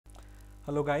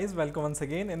Hello guys, welcome once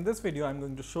again. In this video I'm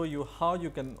going to show you how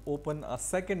you can open a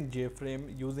second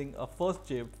JFrame using a first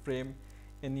JFrame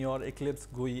in your Eclipse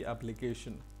GUI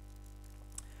application.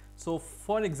 So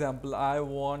for example, I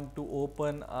want to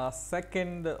open a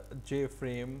second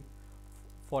JFrame,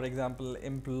 for example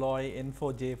employee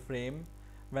info JFrame,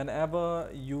 whenever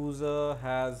user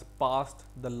has passed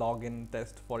the login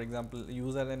test. For example,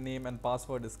 username and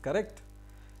password is correct,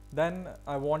 then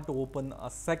I want to open a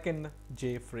second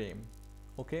JFrame.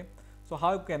 Okay, so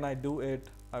how can I do it?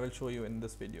 I will show you in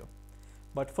this video.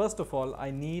 But first of all, I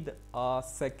need a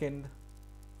second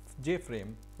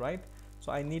JFrame, right?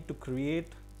 So I need to create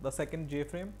the second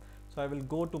JFrame. So I will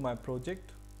go to my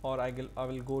project, or I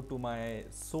will go to my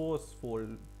source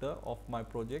folder of my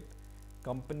project.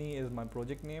 Company is my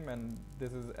project name, and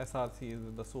this is SRC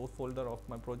is the source folder of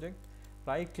my project.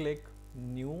 Right click,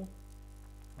 new,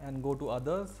 and go to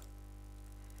others,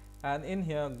 and in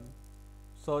here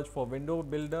search for window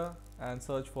builder and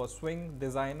search for swing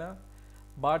designer,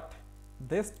 but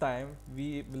this time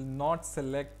we will not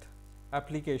select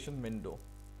application window.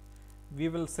 We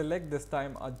will select this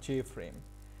time a JFrame.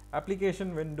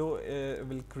 Application window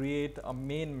will create a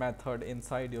main method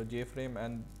inside your JFrame,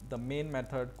 and the main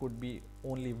method could be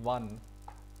only one,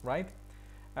 right?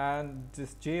 And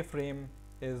this JFrame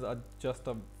is just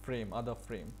a frame, other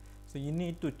frame. So you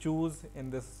need to choose in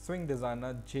this swing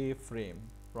designer JFrame,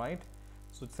 right?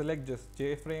 So select just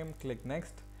JFrame, click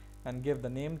next, and give the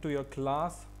name to your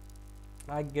class.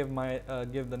 I give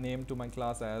the name to my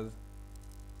class as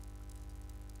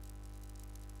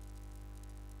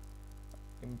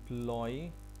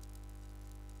employee.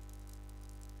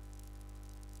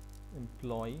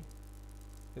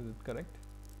 Is it correct?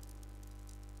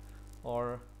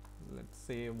 Or let's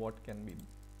say, what can be?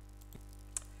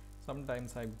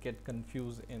 Sometimes I get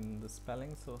confused in the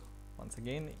spelling. So once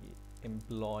again,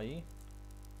 employee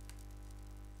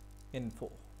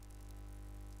info.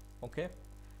 Okay,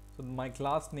 so my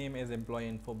class name is employee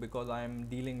info because I am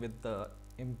dealing with the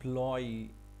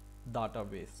employee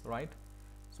database, right?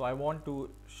 So I want to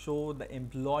show the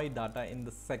employee data in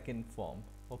the second form.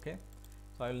 Okay,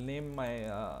 so I will name my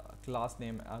class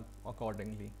name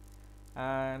accordingly,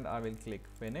 and I will click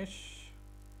finish,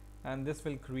 and this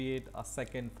will create a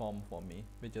second form for me,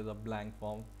 which is a blank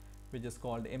form, which is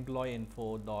called employee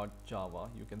info.java.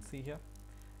 You can see here.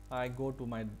 I go to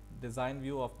my design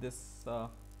view of this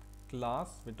class,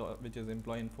 which is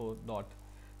employee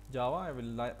info.java. I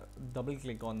will double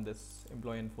click on this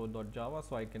employee info.java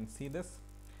so I can see this.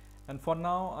 And for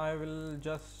now, I will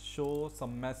just show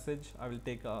some message. I will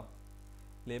take a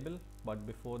label, but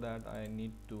before that, I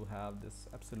need to have this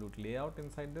absolute layout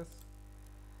inside this.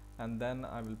 And then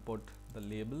I will put the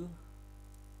label,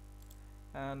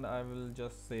 and I will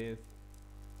just say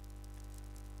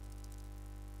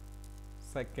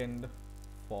second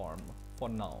form for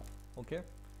now. Okay,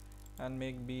 and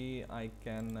maybe I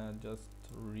can just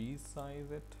resize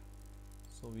it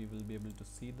so we will be able to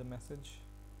see the message,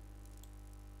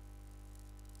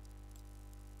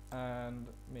 and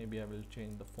maybe I will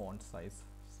change the font size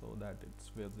so that it's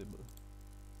visible.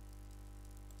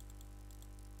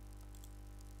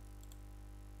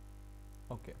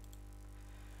 Okay,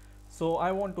 so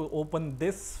I want to open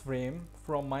this frame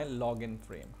from my login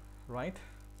frame, right?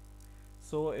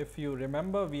 So if you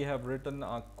remember, we have written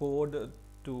a code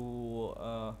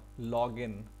to log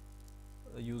in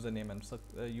username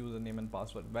and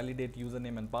password, validate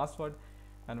username and password,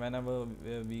 and whenever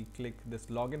we click this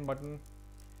login button,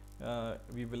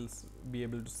 we will be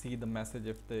able to see the message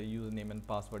if the username and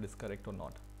password is correct or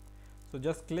not. So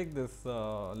just click this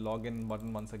login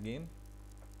button once again,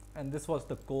 and this was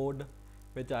the code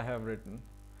which I have written.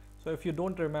 So if you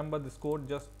don't remember this code,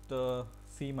 just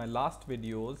see my last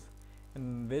videos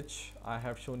in which I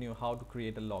have shown you how to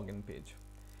create a login page.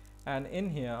 And in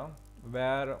here,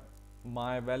 where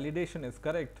my validation is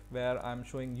correct, where I'm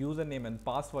showing username and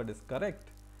password is correct,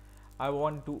 I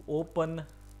want to open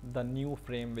the new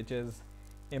frame, which is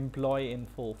employee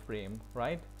info frame,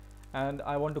 right? And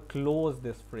I want to close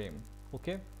this frame.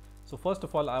 Okay, so first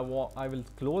of all, I will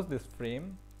close this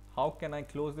frame. How can I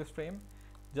close this frame?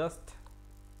 Just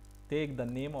take the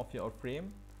name of your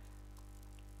frame.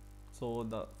 So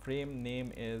the frame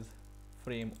name is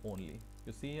frame only.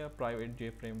 You see here, private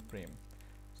JFrame frame.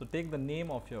 So take the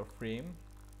name of your frame,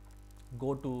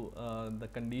 go to the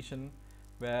condition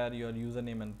where your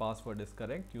username and password is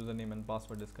correct. Username and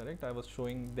password is correct. I was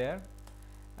showing there,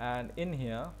 and in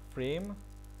here frame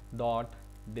dot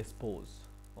dispose.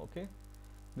 Okay,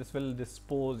 this will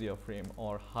dispose your frame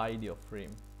or hide your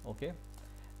frame. Okay,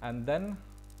 and then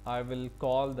I will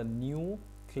call the new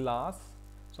class.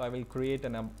 So I will create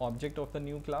an object of the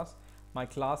new class. my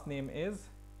class name is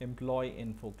employee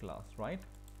info class, right?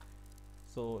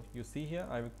 So you see here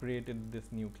I've created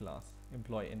this new class,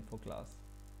 employee info class,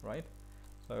 right?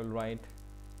 So I will write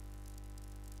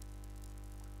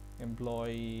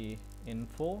employee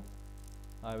info.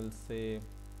 I will say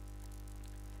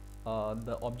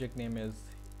the object name is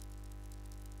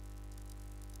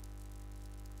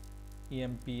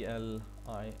EMPLINFO,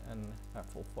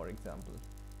 for example,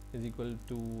 is equal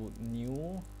to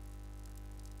new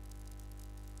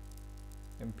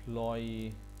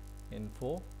employee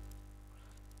info.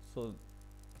 So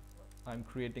I'm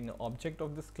creating an object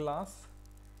of this class,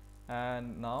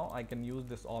 and now I can use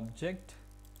this object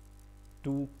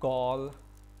to call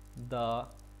the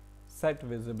set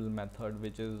visible method,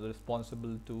 which is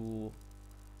responsible to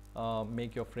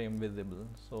make your frame visible.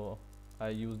 So I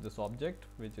use this object,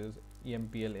 which is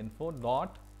EMPL info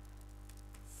dot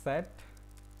set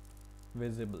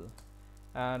visible,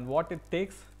 and what it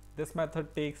takes, this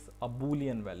method takes a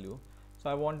boolean value. So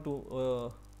I want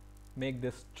to make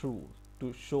this true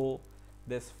to show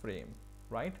this frame,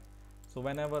 right? So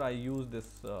whenever I use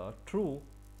this true,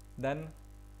 then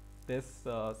this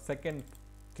second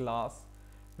class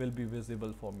will be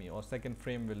visible for me, or second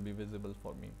frame will be visible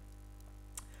for me.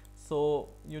 So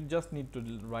you just need to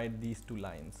write these 2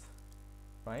 lines,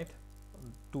 right?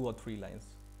 2 or 3 lines,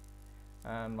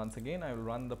 and once again I will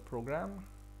run the program,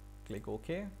 click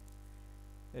OK.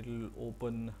 It will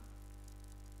open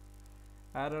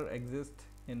error exist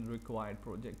in required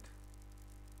project.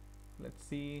 Let's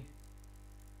see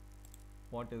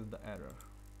what is the error.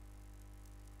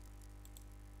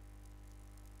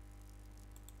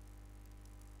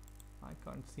 I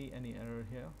can't see any error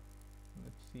here.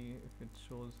 Let's see if it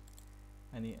shows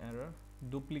any error.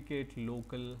 Duplicate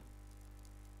local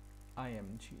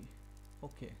IMG.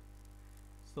 Okay,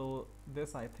 so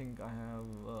this I think I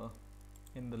have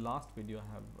in the last video I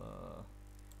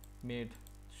have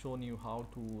shown you how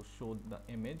to show the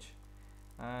image,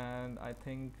 and I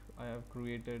think I have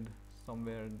created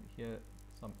somewhere here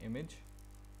some image,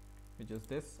 which is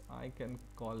this. I can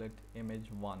call it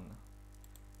image1.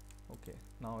 Okay,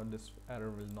 now this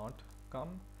error will not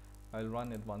come. I'll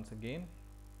run it once again.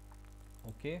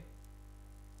 Okay,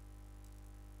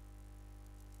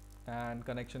 and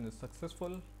connection is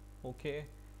successful. Okay,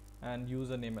 and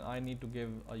username, I need to give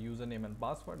a username and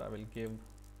password. I will give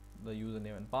the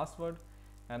username and password,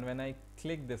 and when I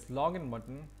click this login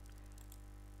button,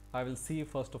 I will see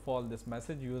first of all this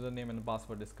message, username and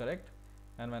password is correct,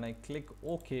 and when I click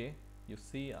OK, you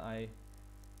see I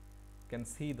can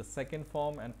see the second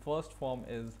form and first form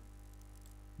is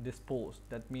disposed.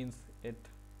 That means it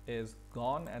is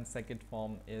gone and second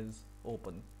form is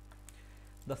open.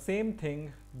 The same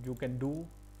thing you can do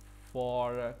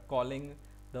for calling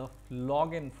the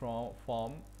login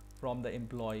form from the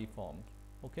employee form.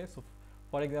 Okay, so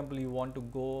for example, you want to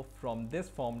go from this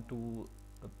form to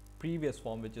the previous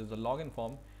form, which is the login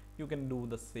form. You can do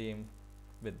the same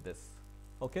with this.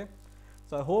 Okay,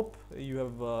 so I hope you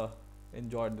have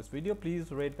enjoyed this video.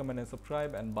 Please rate, comment and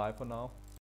subscribe, and bye for now.